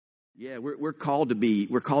Yeah, we're called to be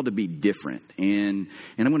different, and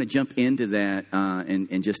I'm going to jump into that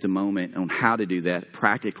in just a moment on how to do that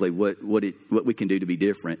practically, what we can do to be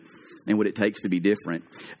different, and what it takes to be different.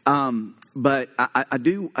 But I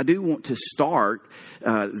do want to start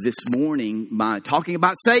this morning by talking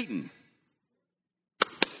about Satan.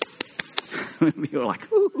 People are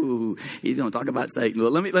like, ooh, he's going to talk about Satan.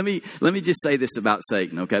 Well, let me just say this about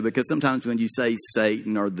Satan, okay? Because sometimes when you say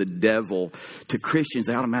Satan or the devil to Christians,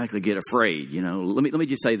 they automatically get afraid. You know, let me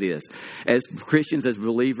just say this: as Christians, as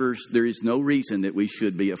believers, there is no reason that we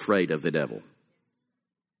should be afraid of the devil.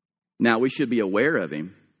 Now, we should be aware of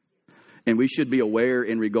him, and we should be aware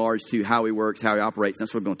in regards to how he works, how he operates.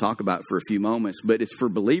 That's what we're going to talk about for a few moments. But it's for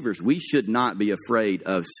believers. We should not be afraid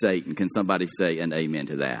of Satan. Can somebody say an amen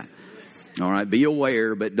to that? All right, be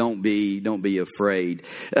aware, but don't be afraid.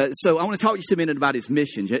 So I want to talk to you a minute about his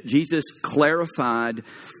mission. Jesus clarified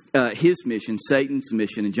his mission, Satan's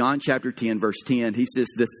mission. In John chapter 10, verse 10, he says,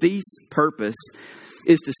 the thief's purpose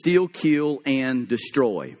is to steal, kill, and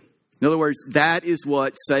destroy. In other words, that is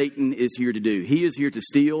what Satan is here to do. He is here to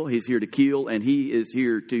steal, he's here to kill, and he is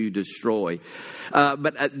here to destroy.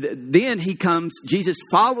 But then Jesus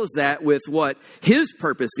follows that with what his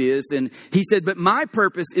purpose is. And he said, but my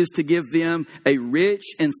purpose is to give them a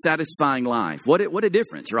rich and satisfying life. What a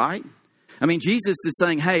difference, right? I mean, Jesus is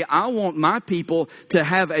saying, hey, I want my people to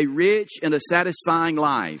have a rich and a satisfying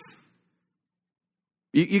life.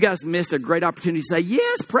 You guys missed a great opportunity to say,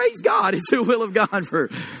 yes, praise God. It's the will of God for...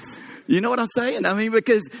 You know what I'm saying? I mean,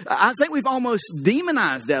 because I think we've almost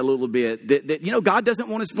demonized that a little bit. That God doesn't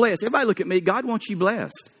want us blessed. Everybody look at me. God wants you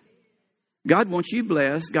blessed. God wants you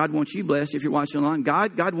blessed. God wants you blessed. If you're watching online,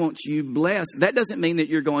 God wants you blessed. That doesn't mean that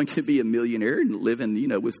you're going to be a millionaire and live in,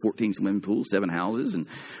 with 14 swimming pools, 7 houses and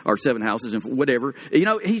whatever.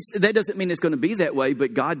 That doesn't mean it's going to be that way.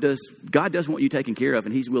 But God does want you taken care of,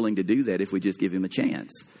 and He's willing to do that if we just give Him a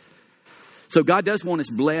chance. So God does want us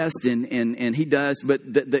blessed, and He does. But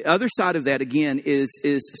the other side of that, again, is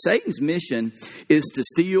Satan's mission is to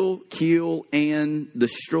steal, kill, and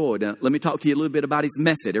destroy. Now, let me talk to you a little bit about his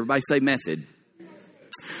method. Everybody say method.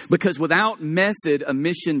 Because without method, a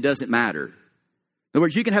mission doesn't matter. In other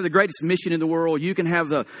words, you can have the greatest mission in the world. You can have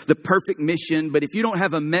the perfect mission. But if you don't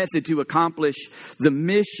have a method to accomplish the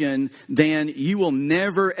mission, then you will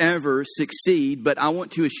never, ever succeed. But I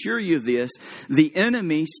want to assure you of this. The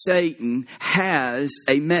enemy, Satan, has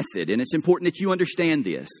a method. And it's important that you understand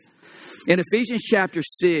this. In Ephesians chapter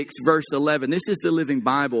 6, verse 11, this is the Living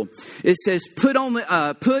Bible. It says, put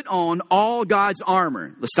on all God's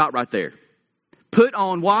armor. Let's stop right there. Put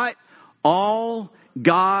on what? All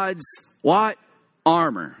God's what?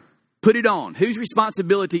 Armor. Put it on. Whose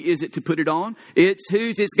responsibility is it to put it on? It's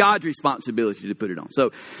God's responsibility to put it on.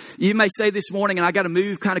 So you may say this morning, and I got to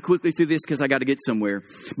move kind of quickly through this because I got to get somewhere.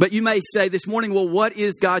 But you may say this morning, well, what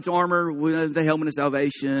is God's armor? The helmet of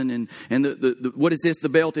salvation and the what is this? The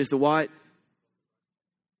belt is the what?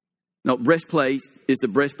 No, breastplate is the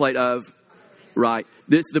breastplate of right.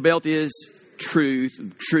 The belt is truth.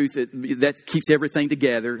 Truth that keeps everything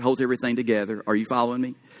together, holds everything together. Are you following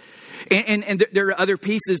me? And there are other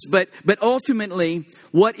pieces, but ultimately,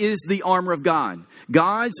 what is the armor of God?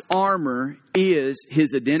 God's armor is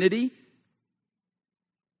His identity,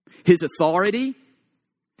 His authority,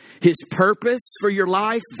 His purpose for your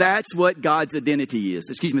life. That's what God's identity is.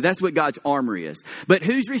 That's what God's armor is. But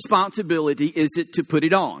whose responsibility is it to put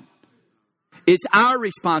it on? It's our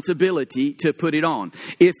responsibility to put it on.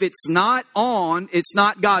 If it's not on, it's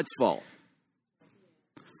not God's fault.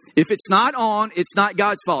 If it's not on, it's not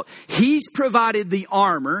God's fault. He's provided the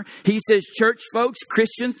armor. He says, church folks,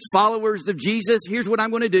 Christians, followers of Jesus, here's what I'm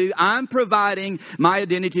going to do. I'm providing my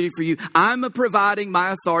identity for you. I'm providing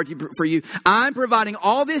my authority for you. I'm providing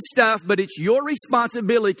all this stuff, but it's your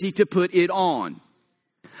responsibility to put it on.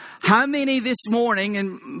 How many this morning,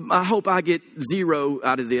 and I hope I get 0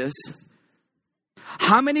 out of this,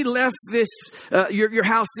 how many left your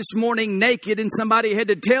house this morning naked and somebody had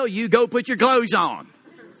to tell you, go put your clothes on?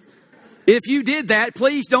 If you did that,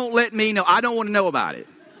 please don't let me know. I don't want to know about it.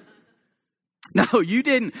 No, you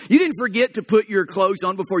didn't. You didn't forget to put your clothes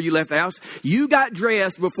on before you left the house. You got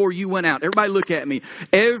dressed before you went out. Everybody look at me.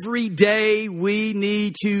 Every day we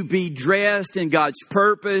need to be dressed in God's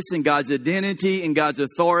purpose and God's identity and God's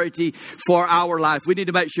authority for our life. We need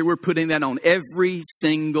to make sure we're putting that on every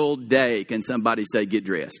single day. Can somebody say, get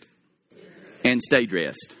dressed and stay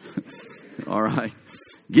dressed? All right.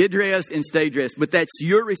 Get dressed and stay dressed, but that's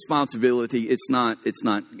your responsibility. It's not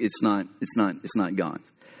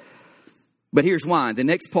God's. But here's why. The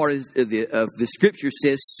next part of the scripture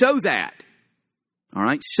says, so that. All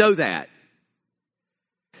right, so that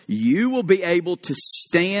you will be able to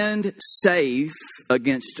stand safe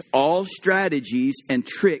against all strategies and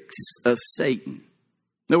tricks of Satan.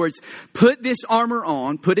 In other words, put this armor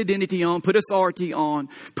on, put identity on, put authority on,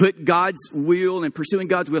 put God's will and pursuing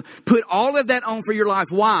God's will. Put all of that on for your life.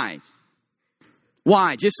 Why?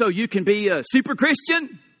 Why? Just so you can be a super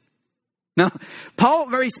Christian? No. Paul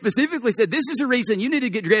very specifically said this is the reason you need to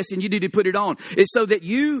get dressed and you need to put it on. It's so that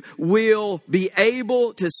you will be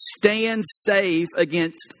able to stand safe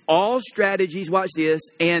against all strategies, watch this,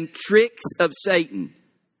 and tricks of Satan.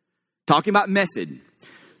 Talking about method.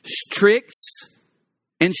 Tricks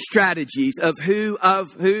and strategies of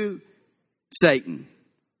who? Satan.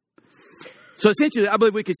 So essentially, I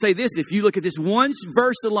believe we could say this. If you look at this one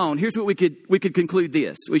verse alone, here's what we could conclude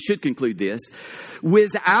this. We should conclude this.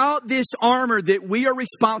 Without this armor that we are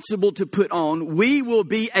responsible to put on, we will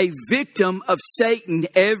be a victim of Satan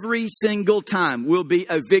every single time. We'll be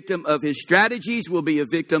a victim of his strategies. We'll be a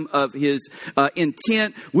victim of his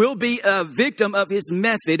intent. We'll be a victim of his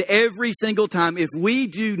method every single time if we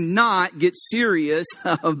do not get serious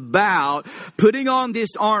about putting on this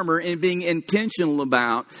armor and being intentional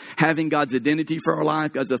about having God's identity for our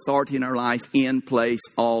life, God's authority in our life in place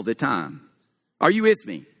all the time. Are you with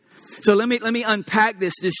me? So let me unpack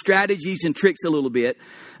the strategies and tricks a little bit.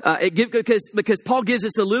 Because Paul gives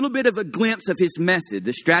us a little bit of a glimpse of his method,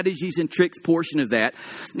 the strategies and tricks portion of that.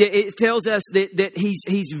 It tells us that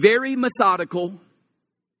he's very methodical.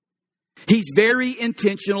 He's very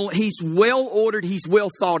intentional. He's well ordered. He's well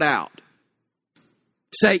thought out.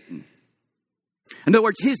 Satan. In other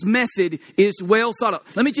words, his method is well thought out.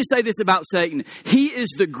 Let me just say this about Satan. He is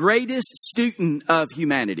the greatest student of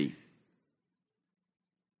humanity.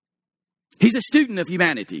 He's a student of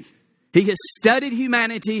humanity. He has studied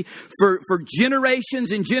humanity for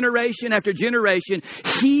generations and generation after generation.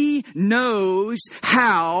 He knows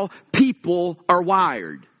how people are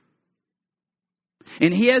wired.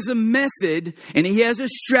 And he has a method, and he has a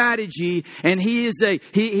strategy, and he's a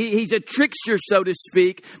trickster, so to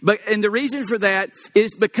speak. And the reason for that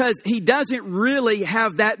is because he doesn't really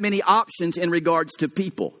have that many options in regards to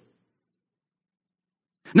people.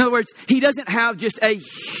 In other words, he doesn't have just a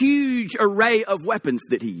huge array of weapons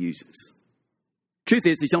that he uses. Truth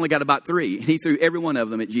is, he's only got about 3, and he threw every one of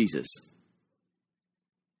them at Jesus.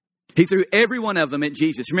 He threw every one of them at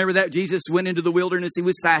Jesus. Remember that? Jesus went into the wilderness. He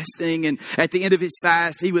was fasting. And at the end of his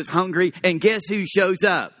fast, he was hungry. And guess who shows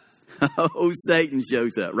up? Oh, Satan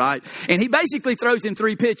shows up, right? And he basically throws him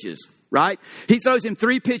 3 pitches, right? He throws him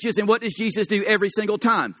 3 pitches. And what does Jesus do every single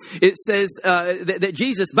time? It says that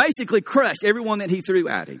Jesus basically crushed everyone that he threw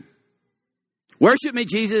at him. Worship me,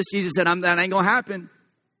 Jesus. Jesus said, that ain't going to happen.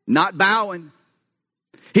 Not bowing.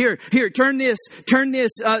 Here, turn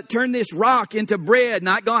this rock into bread.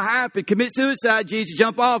 Not going to happen. Commit suicide, Jesus.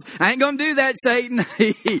 Jump off. I ain't going to do that, Satan.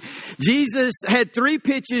 Jesus had 3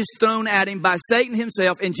 pitches thrown at him by Satan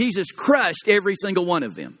himself, and Jesus crushed every single one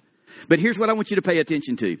of them. But here's what I want you to pay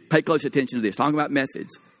attention to. Pay close attention to this. Talking about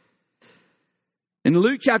methods. In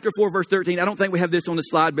Luke chapter 4, verse 13, I don't think we have this on the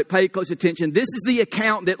slide, but pay close attention. This is the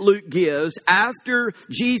account that Luke gives after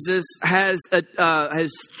Jesus has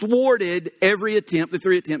thwarted every attempt, the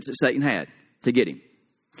 3 attempts that Satan had to get him.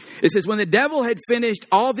 It says, when the devil had finished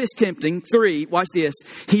all this tempting, 3, watch this,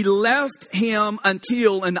 he left him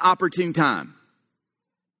until an opportune time.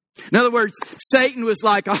 In other words, Satan was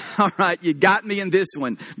like, all right, you got me in this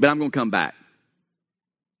one, but I'm going to come back.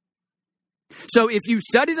 So if you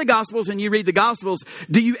study the Gospels and you read the Gospels,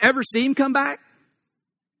 do you ever see him come back?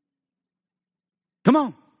 Come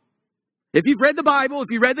on. If you've read the Bible,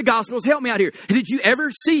 if you read the Gospels, help me out here. Did you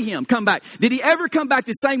ever see him come back? Did he ever come back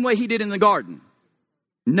the same way he did in the garden?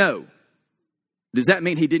 No. Does that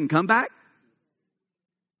mean he didn't come back?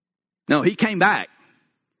 No, he came back.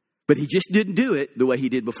 But he just didn't do it the way he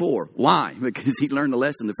did before. Why? Because he learned the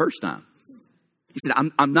lesson the first time. He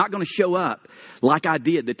said, I'm not going to show up like I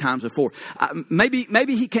did the times before. Maybe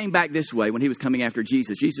he came back this way when he was coming after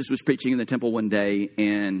Jesus. Jesus was preaching in the temple one day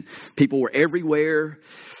and people were everywhere.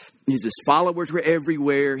 His followers were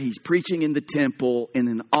everywhere. He's preaching in the temple. And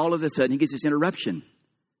then all of a sudden he gets this interruption,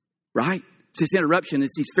 right? It's this interruption.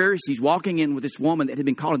 It's these Pharisees walking in with this woman that had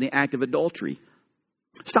been caught in the act of adultery.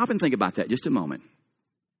 Stop and think about that just a moment.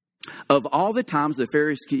 Of all the times the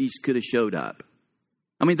Pharisees could have showed up,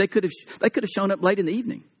 I mean, they could have shown up late in the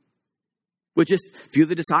evening with just a few of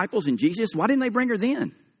the disciples and Jesus. Why didn't they bring her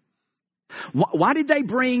then? Why did they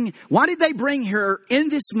bring her in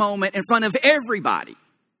this moment in front of everybody?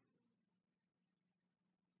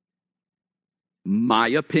 My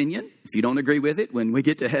opinion, if you don't agree with it, when we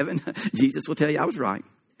get to heaven, Jesus will tell you I was right.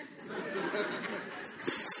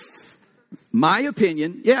 My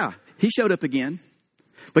opinion, yeah, he showed up again.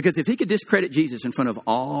 Because if he could discredit Jesus in front of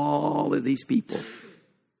all of these people,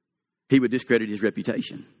 he would discredit his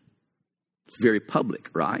reputation. It's very public,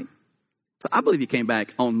 right? So I believe he came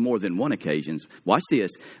back on more than one occasion. Watch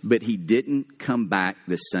this. But he didn't come back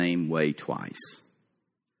the same way twice.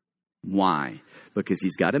 Why? Because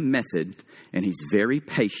he's got a method and he's very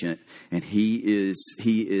patient and he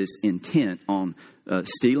is intent on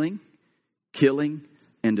stealing, killing,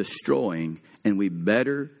 and destroying. And we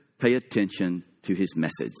better pay attention to his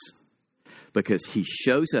methods because he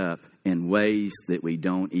shows up in ways that we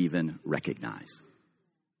don't even recognize.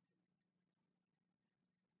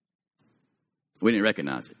 We didn't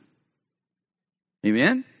recognize it.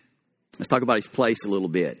 Amen? Let's talk about his place a little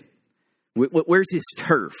bit. Where's his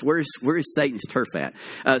turf? Where is Satan's turf at?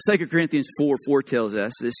 2 Corinthians 4:4 tells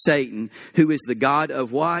us that Satan, who is the God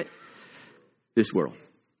of what? This world.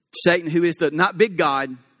 Satan, who is the not big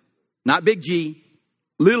God, not big G,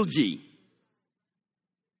 little g.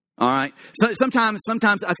 All right. So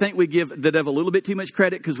sometimes I think we give the devil a little bit too much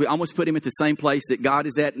credit because we almost put him at the same place that God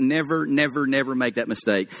is at. Never make that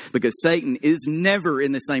mistake because Satan is never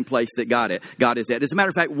in the same place that God is at. As a matter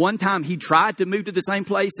of fact, one time he tried to move to the same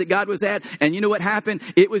place that God was at. And you know what happened?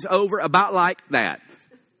 It was over about like that.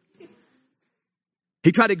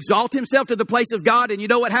 He tried to exalt himself to the place of God. And you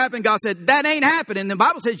know what happened? God said, that ain't happening. And the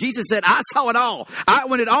Bible says, Jesus said, I saw it all.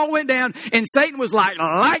 When it all went down and Satan was like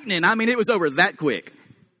lightning. I mean, it was over that quick.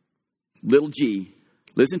 Little g,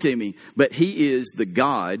 listen to me, but he is the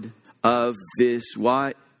God of this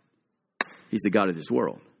what? He's the God of this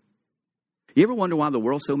world. You ever wonder why the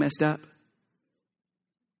world's so messed up?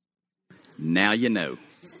 Now you know.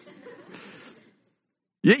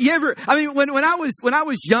 You ever? I mean, when I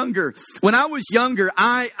was younger,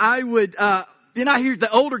 I would I hear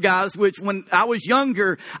the older guys, which when I was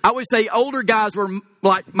younger, I would say older guys were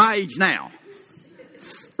like my age now.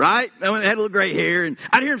 Right? They had a little gray hair. And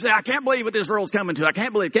I'd hear him say, I can't believe what this world's coming to. I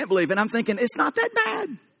can't believe. And I'm thinking, it's not that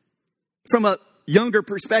bad from a younger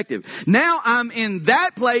perspective. Now I'm in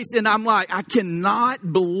that place and I'm like, I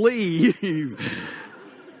cannot believe.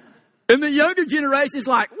 And the younger generation is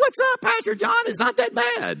like, what's up, Pastor John? It's not that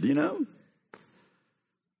bad, you know.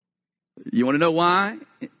 You want to know why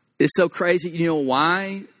it's so crazy? You know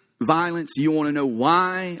why violence? You want to know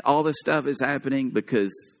why all this stuff is happening?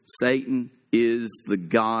 Because Satan is the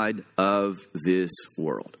God of this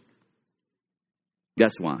world.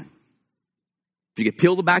 That's why. If you could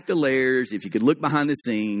peel back the layers, if you could look behind the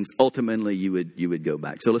scenes, ultimately you would go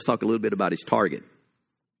back. So let's talk a little bit about his target.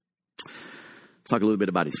 Let's talk a little bit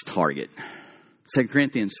about his target. 2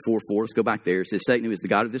 Corinthians 4:4, let's go back there. It says, Satan, who is the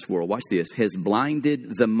God of this world, watch this, has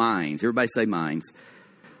blinded the minds. Everybody say minds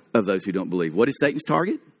of those who don't believe. What is Satan's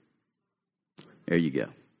target? There you go.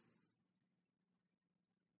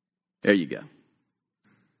 There you go.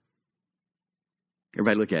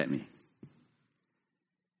 Everybody look at me.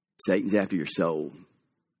 Satan's after your soul.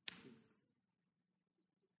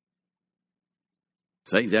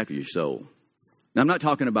 Satan's after your soul. Now, I'm not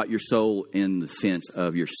talking about your soul in the sense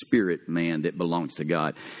of your spirit, man, that belongs to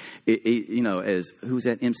God. Who's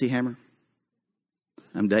that, MC Hammer?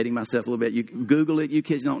 I'm dating myself a little bit. You Google it. You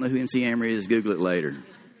kids don't know who MC Hammer is. Google it later.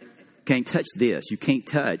 Can't touch this. You can't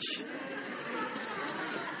touch.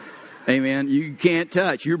 Amen. You can't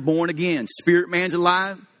touch. You're born again. Spirit man's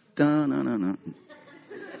alive. No.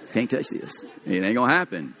 Can't touch this. It ain't going to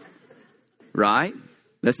happen. Right?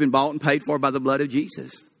 That's been bought and paid for by the blood of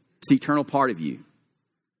Jesus. It's the eternal part of you.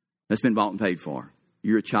 That's been bought and paid for.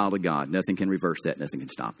 You're a child of God. Nothing can reverse that. Nothing can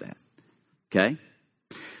stop that. Okay?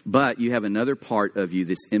 But you have another part of you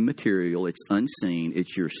that's immaterial. It's unseen.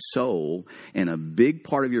 It's your soul. And a big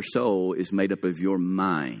part of your soul is made up of your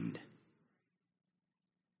mind.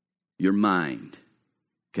 Your mind.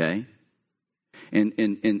 Okay?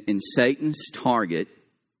 And Satan's target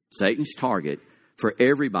for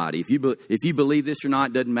everybody, if you believe this or not,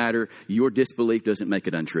 it doesn't matter. Your disbelief doesn't make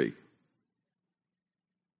it untrue.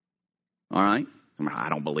 All right? I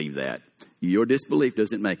don't believe that. Your disbelief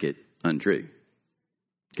doesn't make it untrue.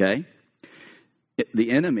 Okay?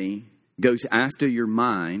 The enemy goes after your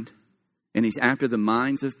mind, and he's after the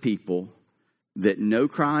minds of people that know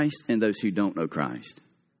Christ and those who don't know Christ.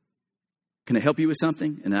 Can I help you with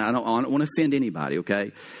something? And I don't want to offend anybody,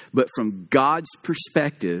 okay? But from God's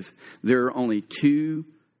perspective, there are only two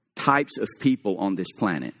types of people on this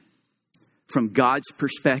planet. From God's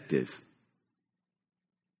perspective,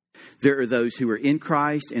 there are those who are in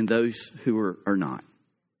Christ and those who are not.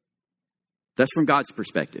 That's from God's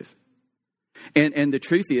perspective. And the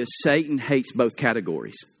truth is, Satan hates both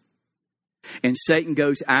categories. And Satan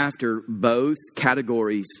goes after both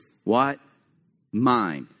categories. What?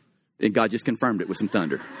 Mind. And God just confirmed it with some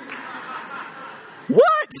thunder.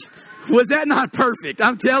 What? Was that not perfect?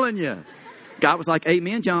 I'm telling you. God was like,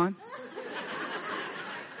 amen, John.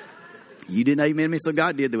 You didn't amen me, so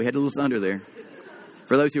God did. We had a little thunder there.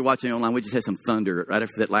 For those who are watching online, we just had some thunder right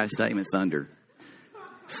after that last statement, thunder.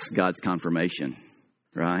 It's God's confirmation,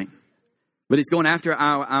 right? But it's going after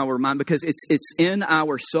our mind because it's in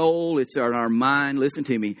our soul, it's in our mind. Listen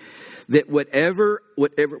to me, that whatever,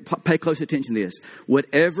 pay close attention to this.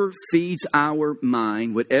 Whatever feeds our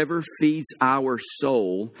mind, whatever feeds our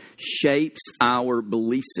soul, shapes our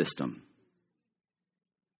belief system.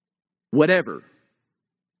 Whatever.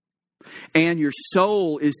 And your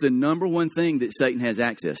soul is the number one thing that Satan has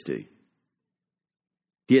access to.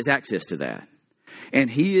 He has access to that. And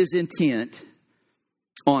he is intent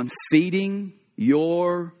on feeding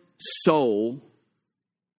your soul.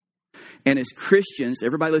 And as Christians,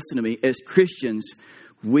 everybody listen to me, as Christians,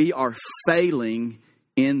 we are failing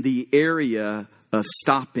in the area of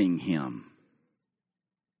stopping him.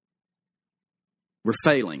 We're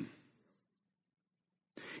failing.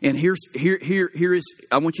 And here is,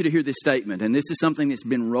 I want you to hear this statement. And this is something that's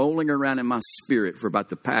been rolling around in my spirit for about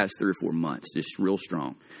the past 3 or 4 months. Just real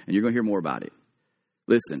strong. And you're going to hear more about it.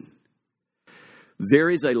 Listen, there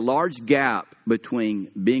is a large gap between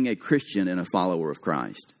being a Christian and a follower of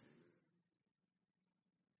Christ.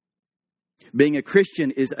 Being a Christian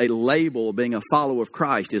is a label. Being a follower of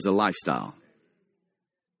Christ is a lifestyle.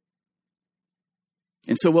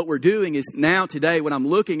 And so what we're doing is now today, when I'm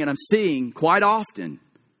looking and I'm seeing quite often,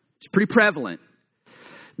 it's pretty prevalent,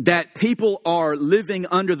 that people are living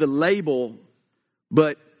under the label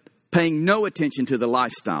but paying no attention to the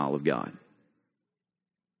lifestyle of God.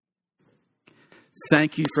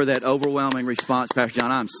 Thank you for that overwhelming response, Pastor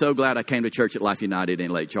John. I'm so glad I came to church at Life United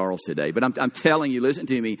in Lake Charles today. But I'm telling you, listen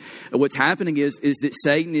to me. What's happening is that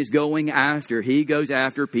Satan is going after. He goes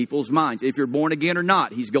after people's minds. If you're born again or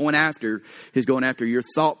not, he's going after your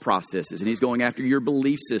thought processes, and he's going after your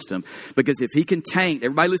belief system. Because if he can taint,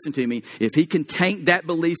 everybody listen to me, if he can taint that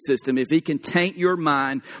belief system, if he can taint your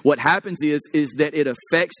mind, what happens is that it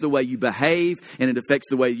affects the way you behave, and it affects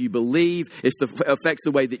the way you believe. It affects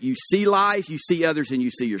the way that you see life, you see others, and you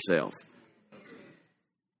see yourself.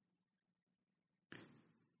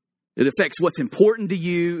 It affects what's important to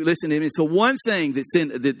you. Listen to me. It's the one thing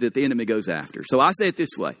that the enemy goes after. So I say it this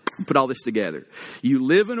way. Put all this together. You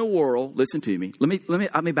live in a world. Listen to me.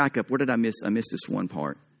 Let me back up. Where did I miss? I missed this one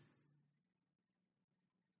part.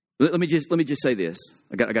 Let me just say this.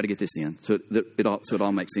 I got to get this in so it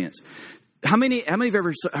all makes sense. How many have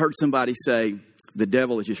ever heard somebody say the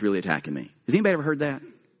devil is just really attacking me? Has anybody ever heard that?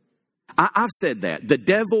 I've said that. The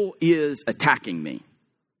devil is attacking me.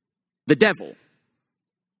 The devil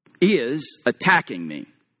is attacking me.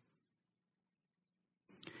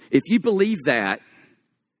 If you believe that,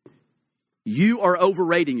 you are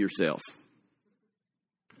overrating yourself.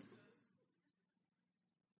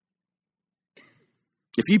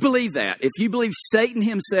 If you believe that, if you believe Satan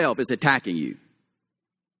himself is attacking you,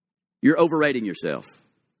 you're overrating yourself.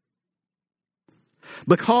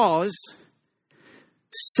 Because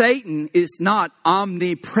Satan is not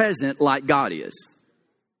omnipresent like God is.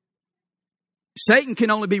 Satan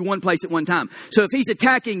can only be one place at one time. So if he's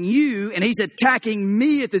attacking you and he's attacking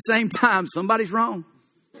me at the same time, somebody's wrong.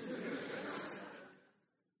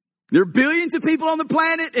 There are billions of people on the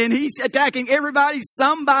planet and he's attacking everybody.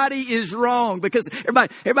 Somebody is wrong. Because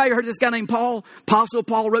everybody heard this guy named Paul? Apostle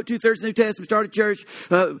Paul wrote 2/3 of the New Testament, started church.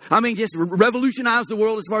 Just revolutionized the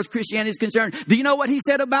world as far as Christianity is concerned. Do you know what he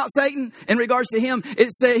said about Satan in regards to him?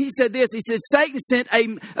 He said this. He said, Satan sent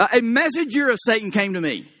a messenger of Satan came to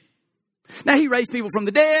me. Now he raised people from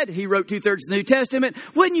the dead. He wrote 2/3 of the New Testament.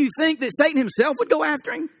 Wouldn't you think that Satan himself would go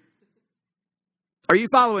after him? Are you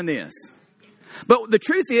following this? But the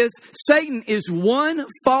truth is, Satan is one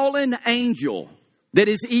fallen angel that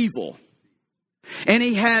is evil. And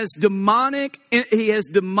he has demonic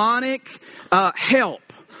help.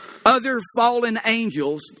 Other fallen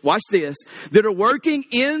angels, watch this, that are working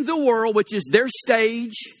in the world, which is their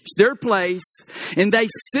stage, their place. And they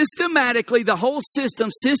the whole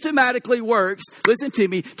system systematically works, listen to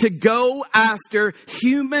me, to go after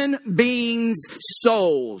human beings'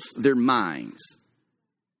 souls, their minds.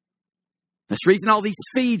 That's the reason all these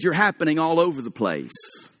feeds are happening all over the place.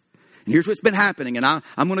 And here's what's been happening. And I'm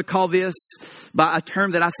going to call this by a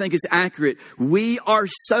term that I think is accurate. We are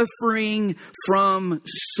suffering from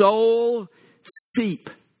soul seep.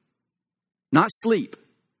 Not sleep.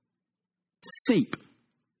 Seep.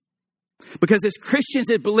 Because as Christians,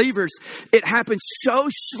 as believers, it happens so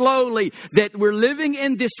slowly that we're living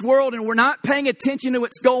in this world and we're not paying attention to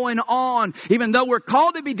what's going on. Even though we're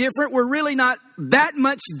called to be different, we're really not that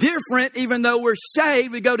much different. Even though we're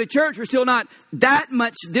saved, we go to church, we're still not that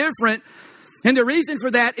much different. And the reason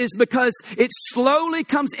for that is because it slowly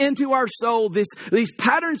comes into our soul, these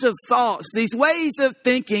patterns of thoughts, these ways of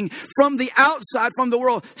thinking from the outside, from the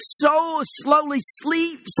world, so slowly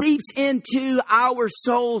seeps into our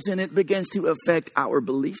souls, and it begins to affect our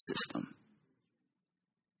belief system.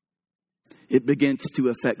 It begins to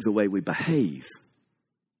affect the way we behave.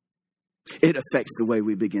 It affects the way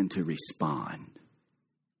we begin to respond.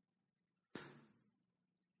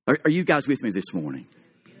 Are you guys with me this morning?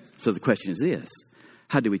 So the question is this: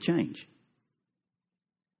 how do we change?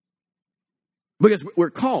 Because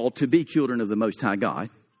we're called to be children of the Most High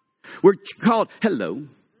God. We're called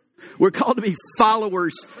to be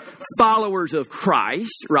followers of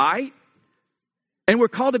Christ, right? And we're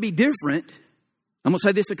called to be different. I'm going to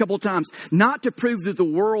say this a couple of times. Not to prove to the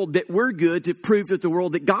world that we're good, to prove to the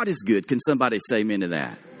world that God is good. Can somebody say amen to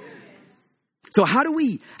that? So how do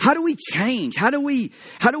we change? How do we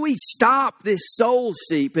stop this soul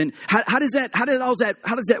seep? And how does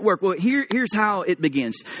that work? Well, here's how it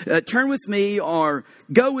begins. Turn with me or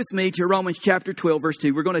go with me to Romans chapter 12, verse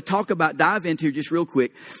 2. We're going to dive into just real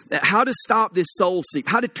quick, how to stop this soul seep,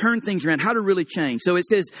 how to turn things around, how to really change. So it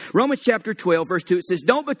says, Romans chapter 12, verse 2, it says,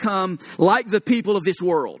 don't become like the people of this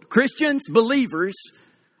world. Christians, believers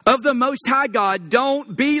of the Most High God,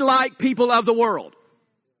 don't be like people of the world.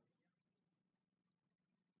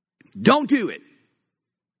 Don't do it.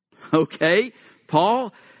 Okay,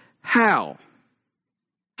 Paul, how?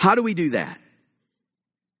 How do we do that?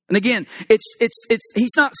 And again,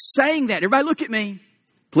 he's not saying that. Everybody look at me.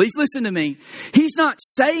 Please listen to me. He's not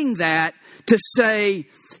saying that to say,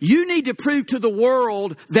 you need to prove to the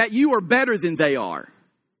world that you are better than they are.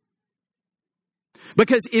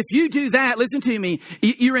 Because if you do that, listen to me,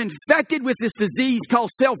 you're infected with this disease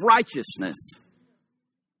called self-righteousness.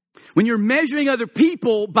 When you're measuring other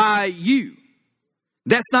people by you,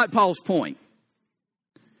 that's not Paul's point.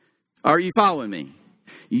 Are you following me?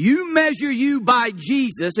 You measure you by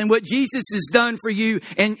Jesus and what Jesus has done for you,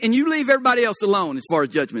 and you leave everybody else alone as far as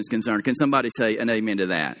judgment is concerned. Can somebody say an amen to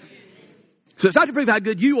that? So it's not to prove how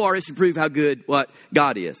good you are, it's to prove how good what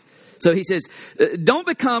God is. So he says, don't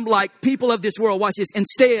become like people of this world. Watch this.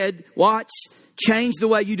 Instead, change the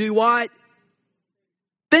way you do what?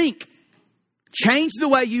 Think. Change the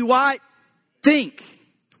way you what? Think.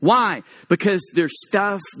 Why? Because there's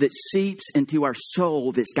stuff that seeps into our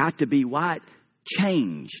soul that's got to be what?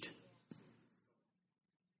 Changed.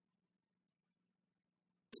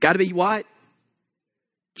 It's got to be what?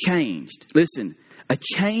 Changed. Listen, a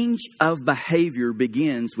change of behavior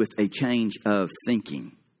begins with a change of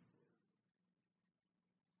thinking.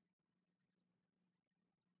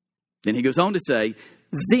 Then he goes on to say,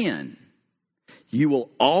 then you will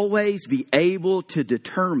always be able to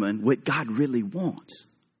determine what God really wants.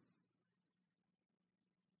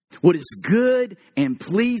 What is good and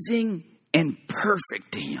pleasing and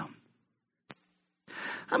perfect to Him.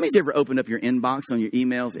 How many's ever opened up your inbox on your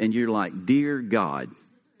emails and you're like, dear God?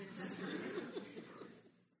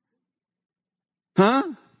 Huh?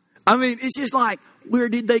 I mean, it's just like, where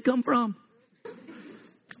did they come from?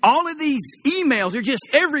 All of these emails are just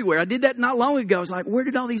everywhere. I did that not long ago. I was like, where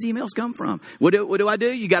did all these emails come from? What do I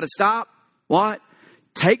do? You got to stop. What?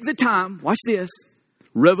 Take the time. Watch this.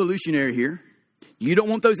 Revolutionary here. You don't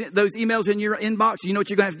want those emails in your inbox. You know what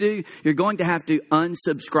you're going to have to do? You're going to have to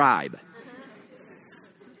unsubscribe.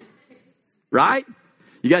 Right?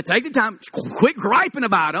 You got to take the time. Quit griping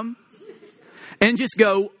about them. And just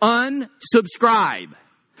go unsubscribe.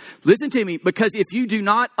 Listen to me, because if you do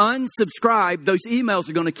not unsubscribe, those emails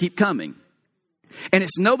are going to keep coming. And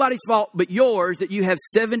it's nobody's fault but yours that you have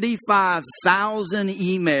 75,000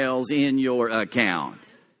 emails in your account.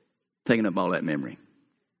 Taking up all that memory.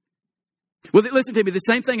 Well, listen to me, the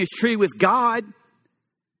same thing is true with God.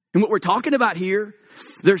 And what we're talking about here,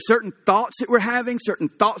 there's certain thoughts that we're having, certain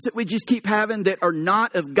thoughts that we just keep having that are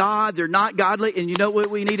not of God. They're not godly. And you know what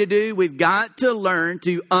we need to do? We've got to learn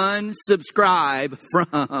to unsubscribe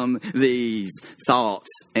from these thoughts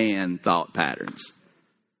and thought patterns.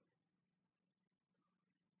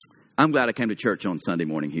 I'm glad I came to church on Sunday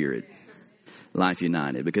morning here at Life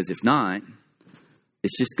United, because if not,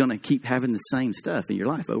 it's just going to keep having the same stuff in your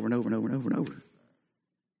life over and over and over and over and over.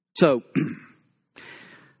 So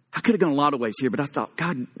I could have gone a lot of ways here, but I thought,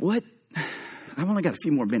 God, what? I've only got a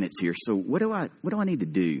few more minutes here. So what do I need to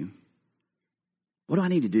do? What do I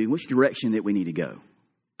need to do? Which direction that we need to go?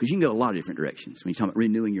 Because you can go a lot of different directions when you're talking about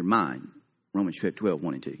renewing your mind. Romans 12,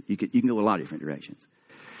 1 and 2. You can go a lot of different directions.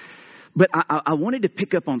 But I wanted to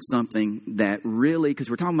pick up on something that really, because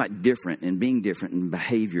we're talking about different and being different and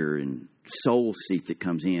behavior and soul seat that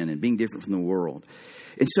comes in and being different from the world.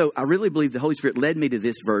 And so I really believe the Holy Spirit led me to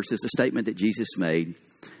this verse. It's a statement that Jesus made.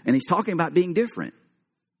 And he's talking about being different.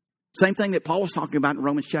 Same thing that Paul was talking about in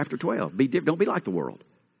Romans chapter 12. Be different. Don't be like the world.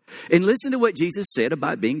 And listen to what Jesus said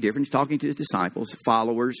about being different. He's talking to his disciples,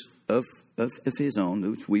 followers of his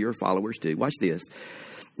own, which we are followers too. Watch this.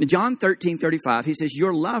 In John 13:35, he says,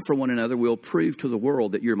 your love for one another will prove to the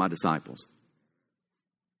world that you're my disciples.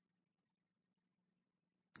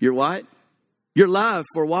 Your what? Your love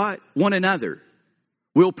for what? One another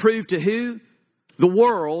will prove to who? The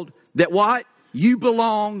world that what? You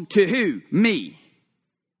belong to who? Me.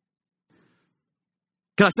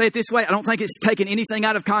 Can I say it this way? I don't think it's taking anything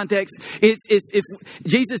out of context. It's if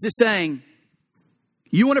Jesus is saying,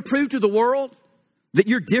 you want to prove to the world that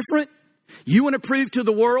you're different? You want to prove to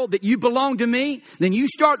the world that you belong to me? Then you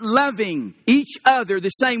start loving each other the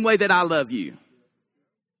same way that I love you.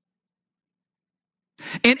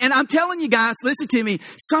 And I'm telling you guys, listen to me.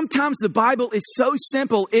 Sometimes the Bible is so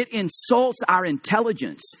simple, it insults our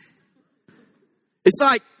intelligence. It's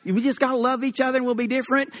like, we just got to love each other and we'll be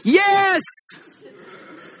different. Yes!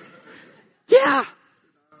 Yeah.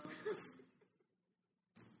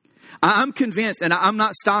 I'm convinced, and I'm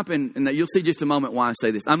not stopping, and you'll see just a moment why I say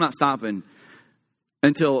this. I'm not stopping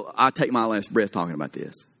until I take my last breath talking about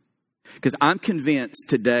this. Because I'm convinced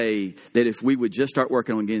today that if we would just start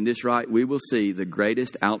working on getting this right, we will see the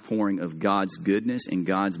greatest outpouring of God's goodness and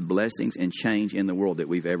God's blessings and change in the world that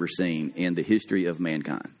we've ever seen in the history of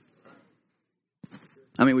mankind.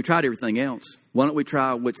 I mean, we tried everything else. Why don't we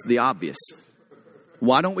try what's the obvious?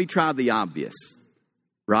 Why don't we try the obvious?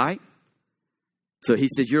 Right? So he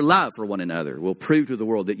says, your love for one another will prove to the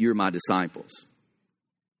world that you're my disciples.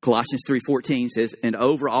 Colossians 3:14 says, and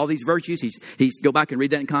over all these virtues, he's go back and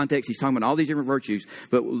read that in context. He's talking about all these different virtues.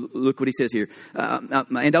 But look what he says here.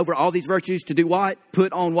 And over all these virtues to do what?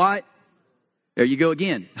 Put on what? There you go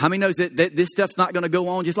again. How many knows that this stuff's not going to go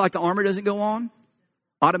on just like the armor doesn't go on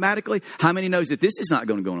automatically? How many knows that this is not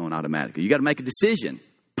going to go on automatically? You got to make a decision.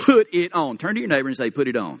 Put it on. Turn to your neighbor and say, put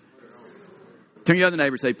it on. Turn to your other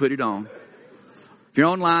neighbor and say, put it on. If you're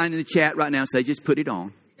online in the chat right now, say, just put it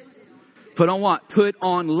on. Put on what? Put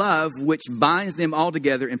on love, which binds them all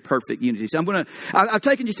together in perfect unity. So I've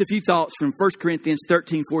taken just a few thoughts from 1 Corinthians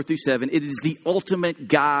 13, 4-7. It is the ultimate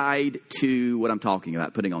guide to what I'm talking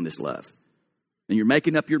about, putting on this love. And you're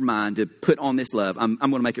making up your mind to put on this love. I'm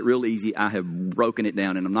going to make it real easy. I have broken it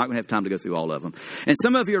down, and I'm not going to have time to go through all of them. And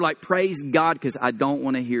some of you are like, praise God, because I don't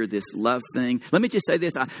want to hear this love thing. Let me just say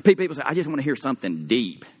this. People say, I just want to hear something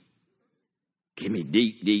deep. Give me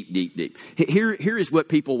deep, deep, deep, deep. Here is what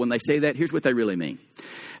people, when they say that, here's what they really mean.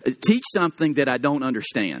 Teach something that I don't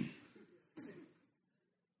understand.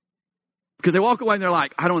 Because they walk away and they're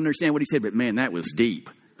like, I don't understand what he said, but man, that was deep.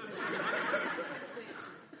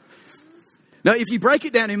 Now, if you break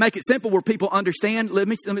it down and make it simple where people understand, let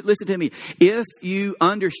me listen to me. If you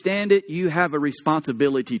understand it, you have a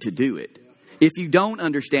responsibility to do it. If you don't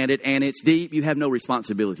understand it and it's deep, you have no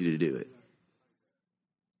responsibility to do it.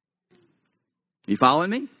 You following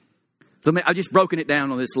me? So I've just broken it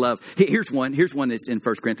down on this love. Here's one that's in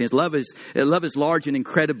 1 Corinthians. Love is large and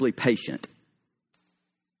incredibly patient.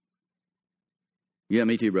 Yeah,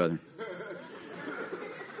 me too, brother.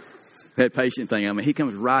 That patient thing. I mean, he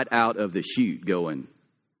comes right out of the chute going,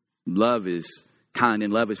 love is kind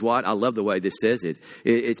and love is what? I love the way this says it.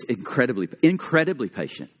 It's incredibly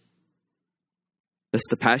patient. That's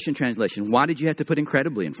the Passion Translation. Why did you have to put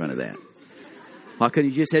incredibly in front of that? Why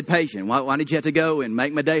couldn't you just said patient? Why did you have to go and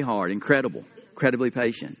make my day hard? Incredibly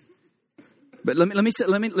patient. But let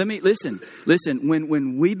me listen. Listen,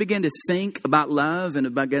 when we begin to think about love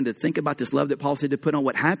and begin to think about this love that Paul said to put on,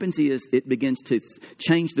 what happens is it begins to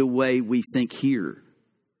change the way we think here.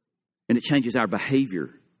 And it changes our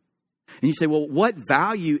behavior. And you say, well, what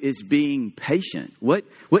value is being patient? What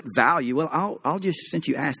value? Well, I'll just, since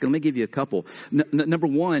you asked, let me give you a couple. Number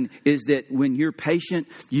one is that when you're patient,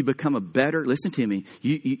 you become listen to me,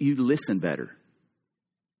 you listen better.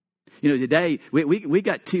 You know, today we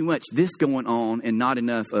got too much this going on and not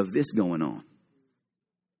enough of this going on.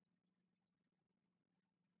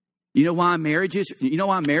 You know why marriages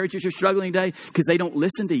are struggling today? Because they don't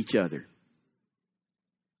listen to each other.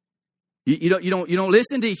 You don't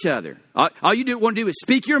listen to each other. All you want to do is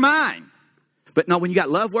speak your mind. But no, when you got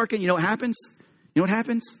love working, you know what happens? You're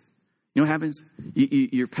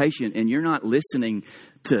patient and you're not listening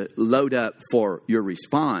to load up for your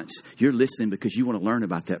response. You're listening because you want to learn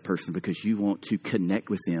about that person, because you want to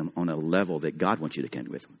connect with them on a level that God wants you to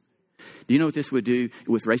connect with them. Do you know what this would do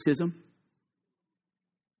with racism?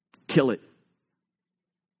 Kill it.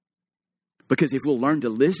 Because if we'll learn to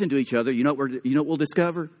listen to each other, you know what we'll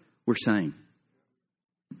discover? We're sane.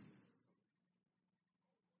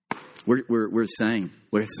 We're the same.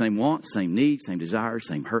 We have the same wants, same needs, same desires,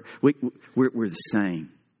 same hurt. We're the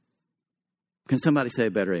same. Can somebody say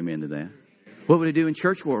a better amen to that? What would it do in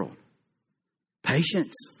church world?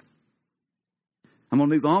 Patience. I'm going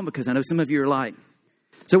to move on because I know some of you are like,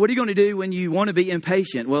 so what are you going to do when you want to be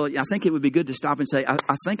impatient? Well, I think it would be good to stop and say,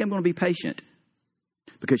 I think I'm going to be patient.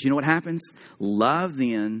 Because you know what happens? Love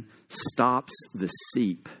then stops the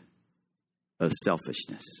seep of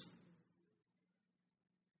selfishness.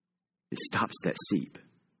 It stops that seep.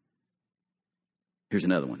 Here's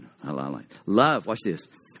another one I like. Love, watch this.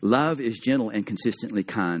 Love is gentle and consistently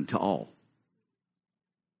kind to all.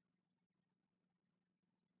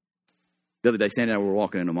 The other day, Sandy and I were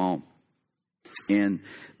walking in the mall. And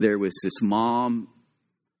there was this mom.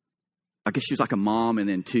 I guess she was like a mom and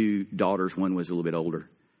then two daughters. One was a little bit older,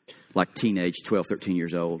 like teenage, 12, 13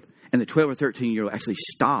 years old. And the 12 or 13-year-old actually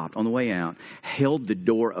stopped on the way out, held the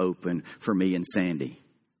door open for me and Sandy.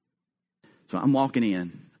 So I'm walking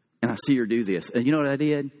in, and I see her do this. And you know what I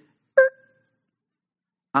did?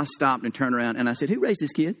 I stopped and turned around, and I said, who raised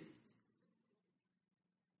this kid?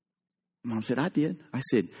 Mom said, I did. I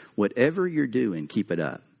said, whatever you're doing, keep it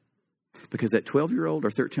up. Because that 12-year-old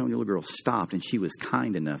or 13-year-old girl stopped, and she was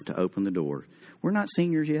kind enough to open the door. We're not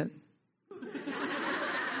seniors yet.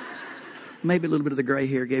 Maybe a little bit of the gray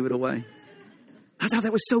hair gave it away. I thought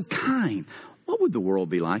that was so kind. What would the world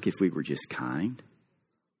be like if we were just kind?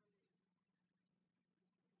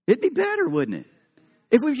 It'd be better, wouldn't it?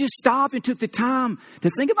 If we just stopped and took the time to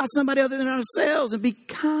think about somebody other than ourselves and be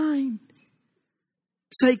kind.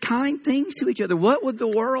 Say kind things to each other. What would the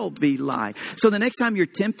world be like? So the next time you're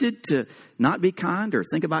tempted to not be kind or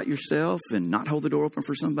think about yourself and not hold the door open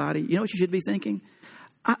for somebody, you know what you should be thinking?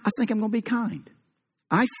 I think I'm going to be kind.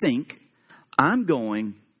 I think I'm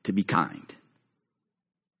going to be kind.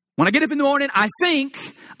 When I get up in the morning, I think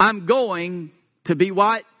I'm going to be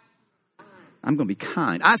what? I'm going to be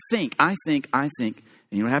kind. I think. And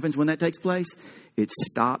you know what happens when that takes place? It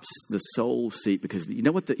stops the soul seat because you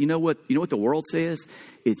know what the world says?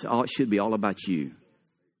 It should be all about you.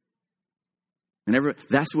 And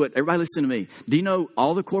that's what everybody listen to me. Do you know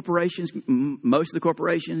all the corporations, most of the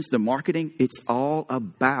corporations, the marketing, it's all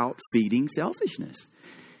about feeding selfishness.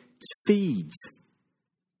 It's feeds.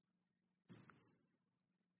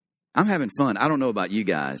 I'm having fun. I don't know about you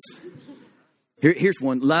guys. Here's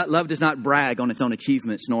one. Love does not brag on its own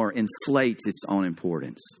achievements nor inflates its own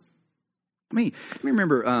importance. I mean,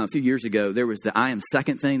 remember a few years ago, there was the I am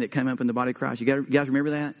second thing that came up in the body of Christ. You guys remember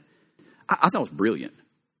that? I thought it was brilliant.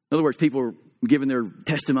 In other words, people were giving their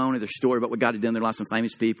testimony, their story about what God had done in their lives, some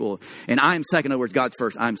famous people. And I am second. In other words, God's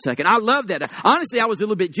first, I'm second. I love that. Honestly, I was a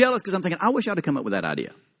little bit jealous because I'm thinking, I wish I'd have come up with that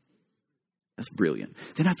idea. That's brilliant.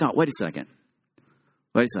 Then I thought, wait a second.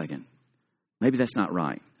 Maybe that's not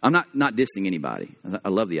right. I'm not dissing anybody. I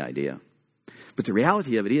love the idea. But the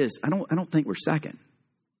reality of it is, I don't think we're second.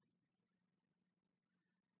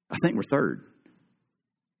 I think we're third.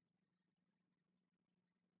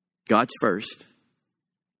 God's first.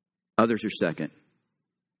 Others are second.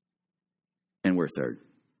 And we're third.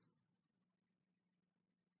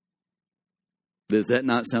 Does that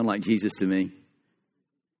not sound like Jesus to me?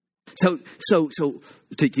 So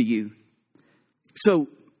to you. So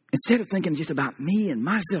instead of thinking just about me and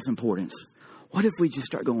my self-importance, what if we just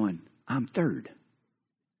start going, I'm third.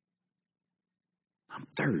 I'm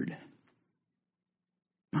third.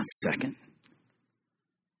 Not second.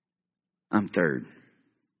 I'm third.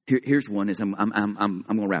 Here's one. I'm going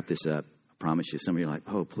to wrap this up. I promise you. Some of you are like,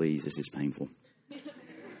 oh, please, this is painful.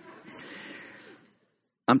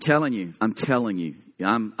 I'm telling you. I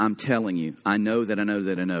know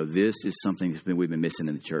that. This is something we've been missing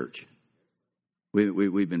in the church.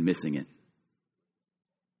 We've been missing it.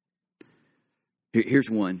 Here's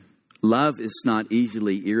one. Love is not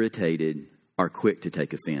easily irritated or quick to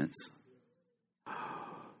take offense.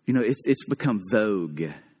 You know, it's become vogue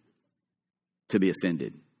to be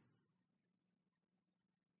offended.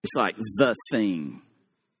 It's like the thing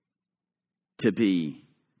to be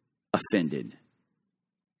offended.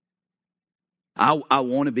 I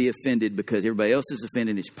want to be offended because everybody else is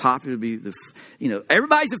offended. It's popular to be,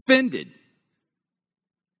 everybody's offended.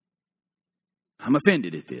 I'm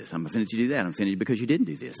offended at this. I'm offended you do that. I'm offended because you didn't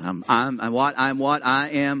do this. I'm what?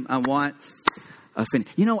 Offended.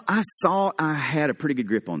 You know, I thought I had a pretty good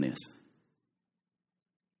grip on this.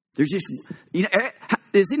 There's just,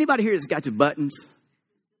 is anybody here that's got your buttons?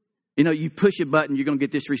 You know, you push a button, you're going to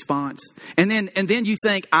get this response. And then you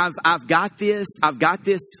think, I've got this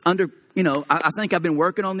under, you know, I think I've been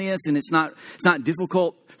working on this and it's not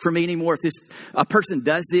difficult for me anymore. If a person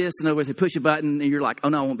does this, in other words, they push a button and you're like, oh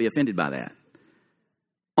no, I won't be offended by that.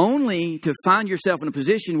 Only to find yourself in a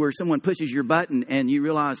position where someone pushes your button and you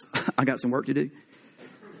realize, I got some work to do.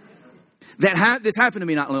 This happened to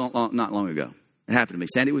me not long ago. It happened to me.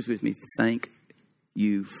 Sandy was with me. Thank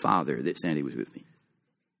you, Father, that Sandy was with me.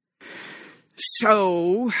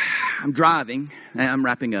 So I'm driving. I'm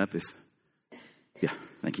wrapping up.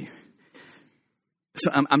 Thank you.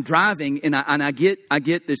 So I'm driving and I get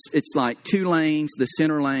this. It's like 2 lanes, the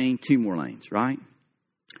center lane, 2 more lanes, right?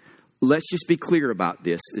 Let's just be clear about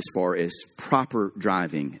this as far as proper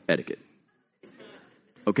driving etiquette.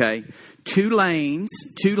 Okay? 2 lanes,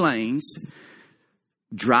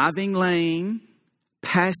 driving lane,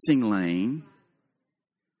 passing lane,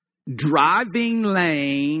 driving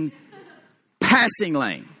lane, passing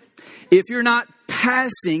lane. If you're not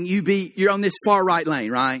passing, you're on this far right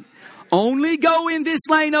lane, right? Only go in this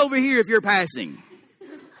lane over here if you're passing.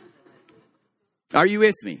 Are you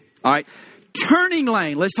with me? All right. Turning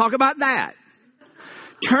lane. Let's talk about that.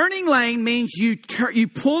 Turning lane means you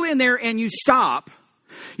pull in there and you stop.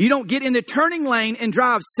 You don't get in the turning lane and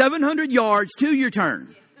drive 700 yards to your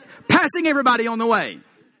turn, passing everybody on the way.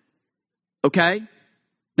 Okay?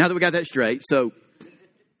 Now that we got that straight, so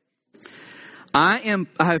I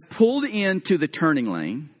have pulled into the turning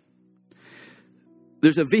lane.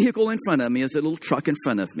 There's a vehicle in front of me. There's a little truck in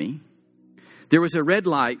front of me. There was a red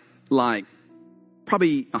light, like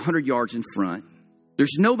probably 100 yards in front.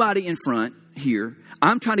 There's nobody in front here.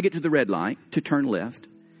 I'm trying to get to the red light to turn left.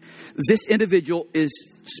 This individual is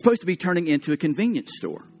supposed to be turning into a convenience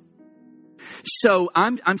store. So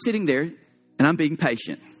I'm sitting there and I'm being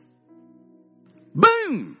patient.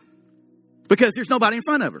 Boom! Because there's nobody in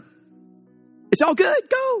front of her. It's all good.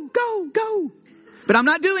 Go, go, go. But I'm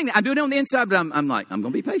not doing that. I'm doing it on the inside, but I'm like, I'm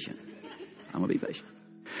going to be patient. I'm going to be patient.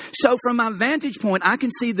 So from my vantage point, I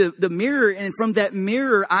can see the mirror. And from that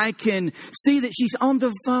mirror, I can see that she's on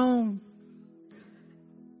the phone.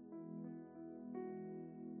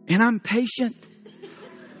 And I'm patient.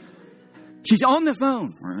 She's on the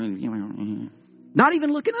phone. Not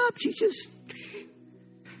even looking up. She's just.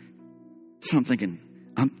 So I'm thinking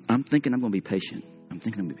I'm going to be patient. I'm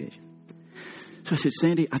thinking I'm going to be patient. So I said,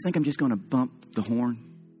 Sandy, I think I'm just going to bump the horn.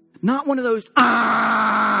 Not one of those,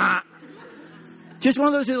 just one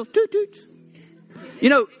of those little toot toots. You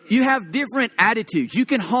know, you have different attitudes. You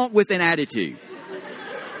can honk with an attitude.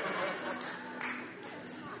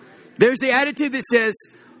 There's the attitude that says,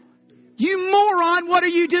 you moron, what are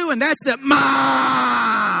you doing? That's the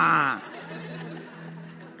ma.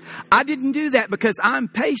 I didn't do that because I'm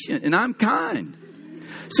patient and I'm kind.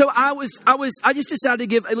 So I just decided to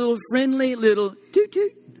give a little friendly little toot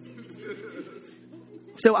toot.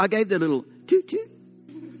 So I gave the little toot toot.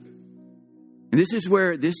 And this is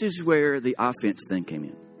where the offense thing came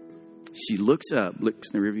in. She looks up, looks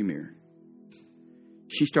in the rearview mirror.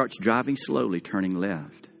 She starts driving slowly, turning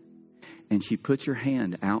left. And she puts her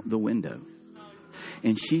hand out the window.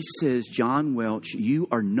 And she says, John Welch, you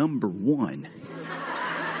are number 1.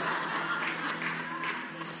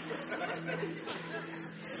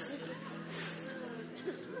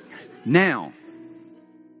 Now,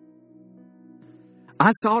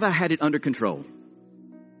 I thought I had it under control.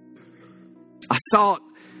 I thought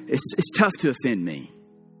it's tough to offend me.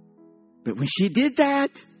 But when she did that,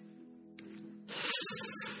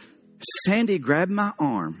 Sandy grabbed my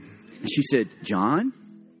arm and she said, John,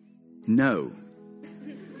 no.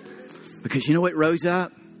 Because you know what rose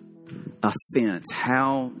up? Offense.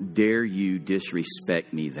 How dare you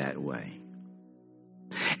disrespect me that way?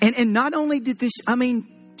 And not only did this,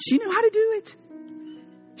 she knew how to do it.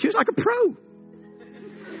 She was like a pro.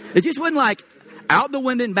 It just wasn't like out the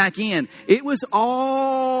window and back in. It was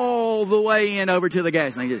all the way in over to the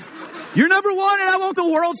gas tank. You're number 1 and I want the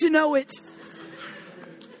world to know it.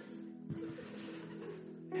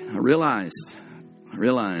 I realized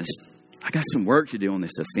I got some work to do on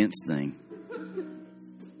this offense thing.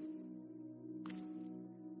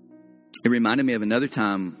 It reminded me of another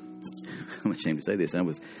time. I'm ashamed to say this.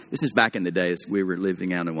 This is back in the days we were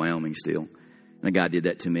living out in Wyoming still. And a guy did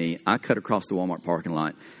that to me. I cut across the Walmart parking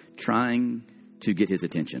lot trying to get his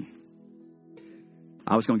attention.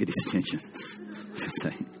 I was going to get his attention.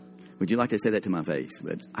 Would you like to say that to my face?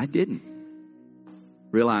 But I didn't.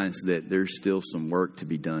 Realize that there's still some work to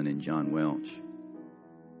be done in John Welch.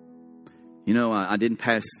 You know, I did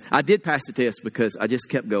pass the test because I just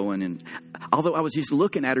kept going. And although I was just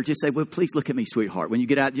looking at her, just say, well, please look at me, sweetheart. When you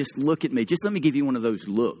get out, just look at me. Just let me give you one of those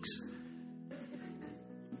looks.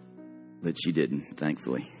 But she didn't,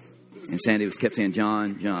 thankfully. And Sandy kept saying,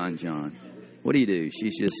 John, John, John. What do you do?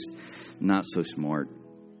 She's just not so smart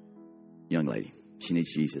young lady. She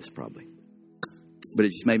needs Jesus, probably. But it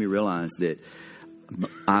just made me realize that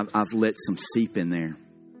I've let some seep in there.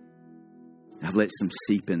 I've let some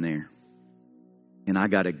seep in there. And I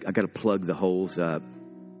gotta plug the holes up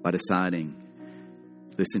by deciding,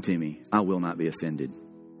 listen to me, I will not be offended.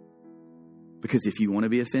 Because if you want to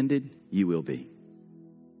be offended, you will be.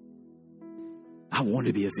 I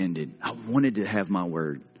wanted to be offended. I wanted to have my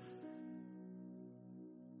word.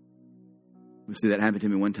 See, that happened to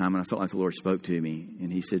me one time, and I felt like the Lord spoke to me.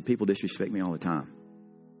 And he said, people disrespect me all the time.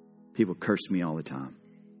 People curse me all the time.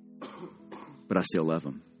 But I still love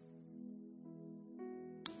them.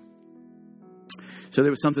 So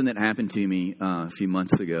there was something that happened to me a few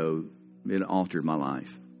months ago. It altered my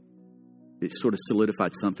life. It sort of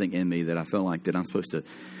solidified something in me that I felt like that I'm supposed to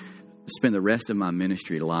spend the rest of my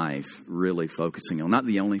ministry life really focusing on. Not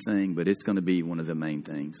the only thing, but it's going to be one of the main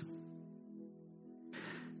things.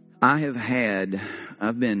 I've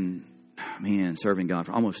been serving God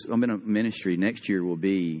for I've been in ministry. Next year will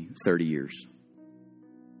be 30 years.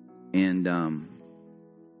 And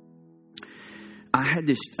I had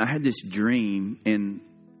this dream, and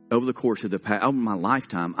over the course of over my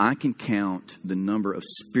lifetime, I can count the number of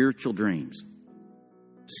spiritual dreams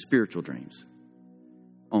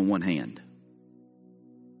on one hand.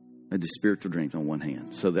 I had the spiritual dreams on one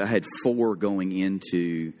hand. So I had 4 going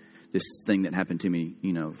into this thing that happened to me,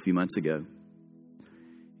 a few months ago.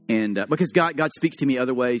 And because God speaks to me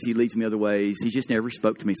other ways, He leads me other ways. He just never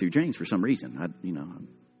spoke to me through dreams for some reason. I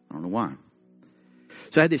don't know why.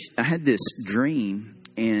 So I had this dream,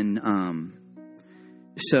 and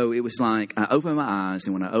so it was like I opened my eyes,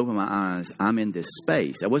 and when I opened my eyes, I'm in this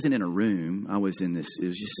space. I wasn't in a room. I was in this. It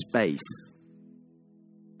was just space,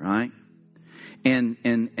 right? And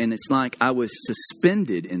it's like I was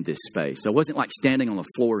suspended in this space. I wasn't like standing on the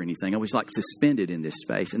floor or anything. I was like suspended in this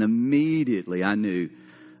space, and immediately I knew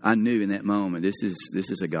in that moment, this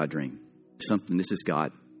is a God dream. This is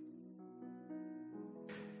God.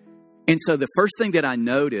 And so the first thing that I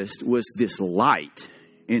noticed was this light.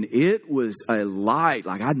 And it was a light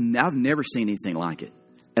like I've never seen anything like it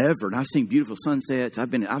ever. And I've seen beautiful sunsets.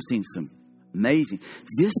 I've seen some amazing.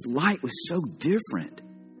 This light was so different.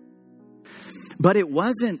 But it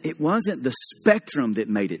wasn't the spectrum that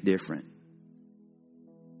made it different.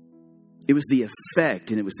 It was the effect,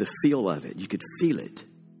 and it was the feel of it. You could feel it.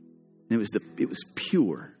 And it was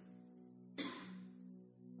pure.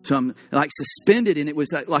 So I'm like suspended, and it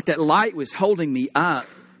was like that light was holding me up.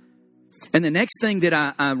 And the next thing that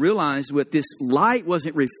I realized was this light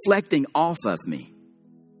wasn't reflecting off of me.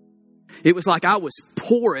 It was like I was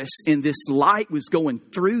porous, and this light was going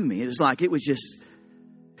through me. It was like it was just,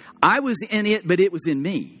 I was in it, but it was in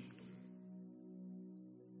me.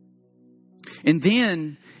 And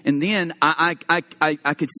then I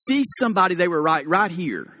could see somebody. They were right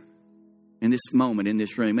here in this moment, in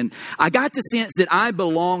this room. And I got the sense that I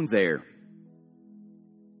belonged there.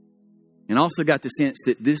 And also got the sense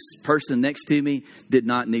that this person next to me did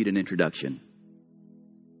not need an introduction.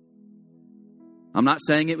 I'm not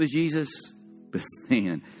saying it was Jesus, but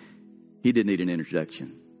man, he didn't need an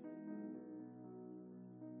introduction.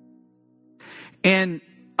 And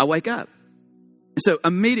I wake up. So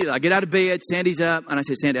immediately I get out of bed, Sandy's up, and I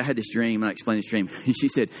said, Sandy, I had this dream, and I explained this dream. And she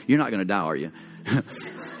said, you're not going to die, are you? I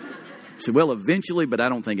said, well, eventually, but I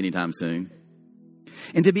don't think anytime soon.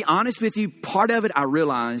 And to be honest with you, part of it, I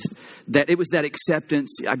realized that it was that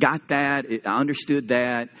acceptance. I got that. I understood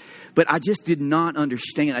that. But I just did not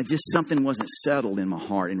understand. Something wasn't settled in my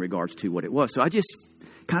heart in regards to what it was. So I just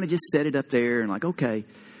kind of just set it up there and like, okay,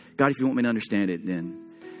 God, if you want me to understand it,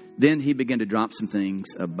 then he began to drop some things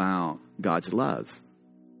about God's love.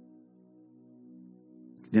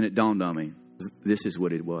 Then it dawned on me, this is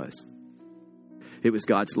what it was. It was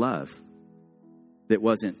God's love that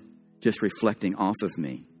wasn't just reflecting off of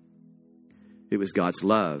me. It was God's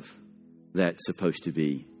love that's supposed to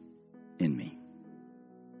be in me.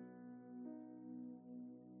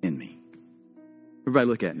 In me. Everybody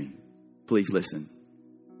look at me. Please listen.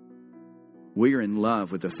 We are in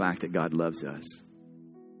love with the fact that God loves us.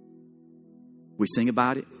 We sing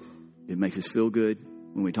about it. It makes us feel good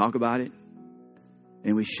when we talk about it.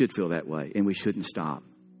 And we should feel that way. And we shouldn't stop.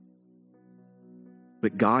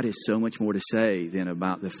 But God has so much more to say than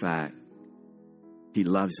about the fact He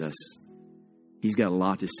loves us. He's got a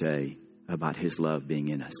lot to say about His love being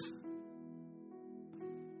in us.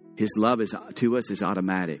 His love to us is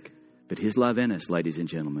automatic. But His love in us, ladies and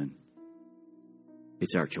gentlemen,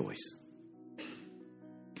 it's our choice.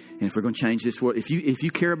 And if we're going to change this world, if you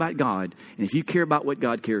care about God, and if you care about what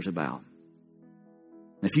God cares about,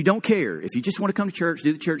 If you don't care, if you just want to come to church,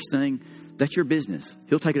 do the church thing, that's your business.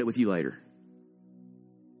 He'll take it up with you later.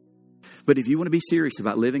 But if you want to be serious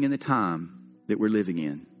about living in the time that we're living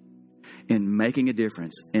in and making a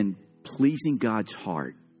difference and pleasing God's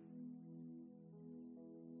heart,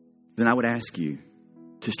 then I would ask you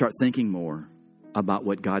to start thinking more about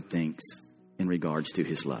what God thinks in regards to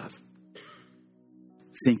his love.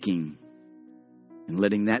 Thinking and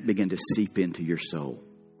letting that begin to seep into your soul.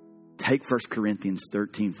 Take 1 Corinthians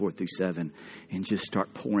 13, 4 through 7 and just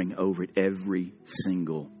start pouring over it every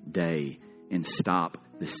single day and stop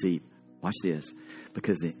the seep. Watch this.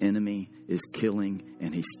 Because the enemy is killing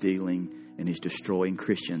and he's stealing and he's destroying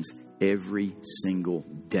Christians every single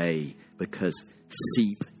day because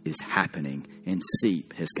seep is happening and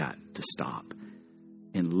seep has got to stop.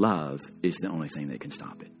 And love is the only thing that can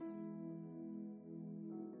stop it.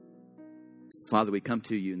 Father, we come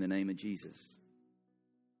to you in the name of Jesus.